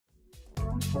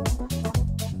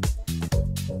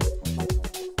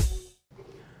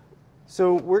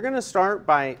So we're going to start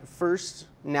by first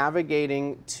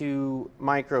navigating to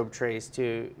MicrobeTrace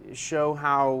to show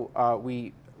how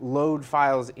we load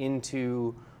files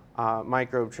into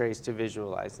MicrobeTrace to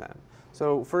visualize them.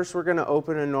 So first we're going to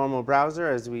open a normal browser.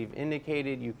 As we've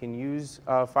indicated, you can use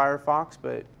Firefox,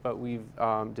 but we've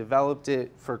developed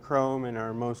it for Chrome and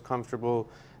are most comfortable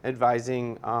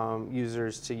advising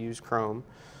users to use Chrome.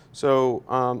 So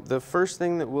the first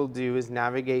thing that we'll do is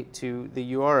navigate to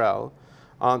the URL.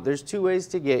 There's two ways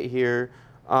to get here,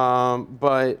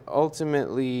 but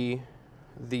ultimately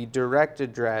the direct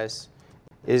address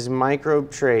is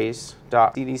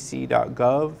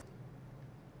microbetrace.cdc.gov.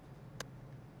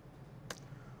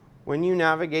 When you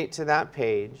navigate to that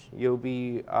page, you'll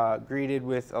be greeted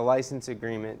with a license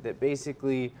agreement that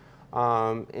basically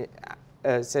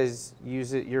says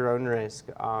use at your own risk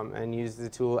and use the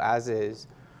tool as is.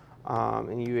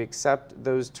 And you accept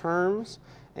those terms,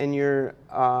 and you're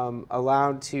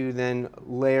allowed to then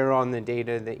layer on the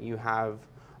data that you have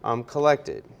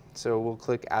collected. So we'll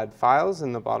click Add Files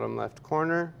in the bottom left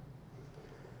corner,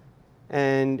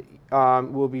 and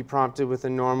we'll be prompted with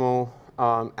a normal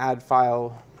Add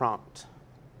File prompt.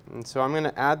 And so I'm going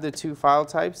to add the two file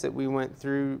types that we went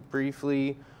through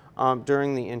briefly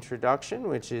during the introduction,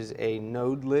 which is a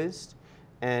node list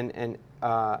and an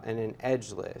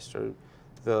edge list, or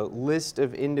the list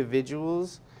of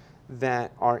individuals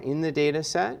that are in the data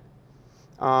set,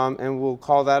 and we'll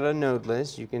call that a node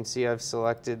list. You can see I've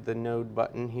selected the node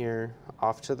button here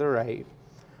off to the right.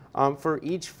 For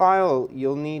each file,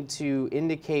 you'll need to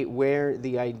indicate where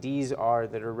the IDs are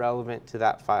that are relevant to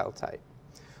that file type.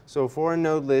 So for a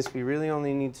node list, we really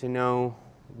only need to know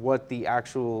what the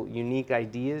actual unique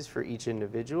ID is for each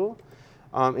individual.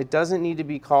 It doesn't need to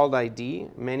be called ID.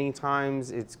 Many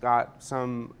times it's got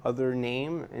some other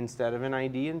name instead of an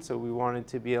ID, and so we wanted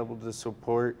to be able to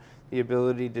support the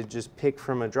ability to just pick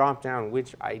from a drop-down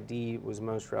which ID was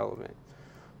most relevant.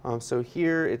 So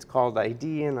here it's called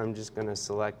ID, and I'm just going to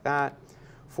select that.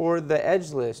 For the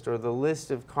edge list, or the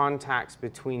list of contacts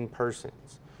between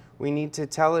persons, we need to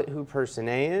tell it who person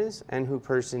A is and who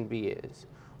person B is.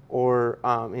 Or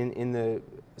in the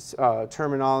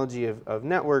terminology of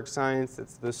network science,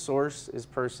 it's the source is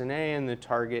person A and the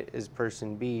target is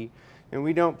person B. And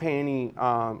we don't pay any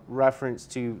reference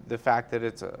to the fact that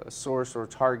it's a source or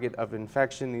target of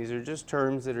infection. These are just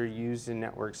terms that are used in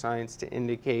network science to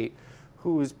indicate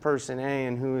who is person A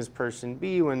and who is person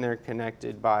B when they're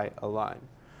connected by a line.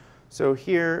 So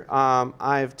here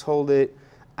I've told it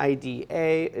ID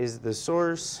A is the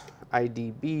source,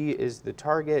 ID B is the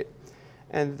target.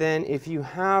 And then if you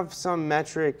have some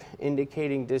metric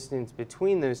indicating distance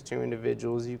between those two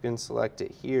individuals, you can select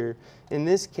it here. In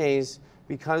this case,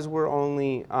 because we're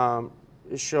only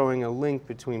showing a link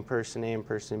between person A and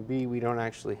person B, we don't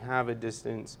actually have a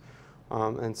distance.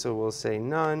 And so we'll say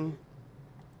none,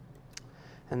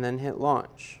 and then hit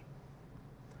launch.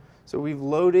 So we've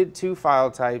loaded two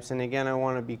file types, and again, I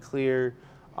want to be clear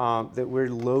that we're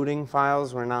loading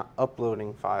files, we're not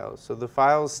uploading files. So the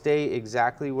files stay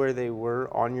exactly where they were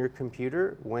on your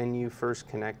computer when you first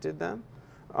connected them.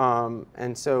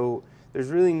 And so there's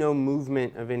really no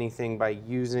movement of anything by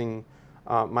using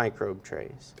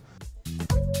MicrobeTrace.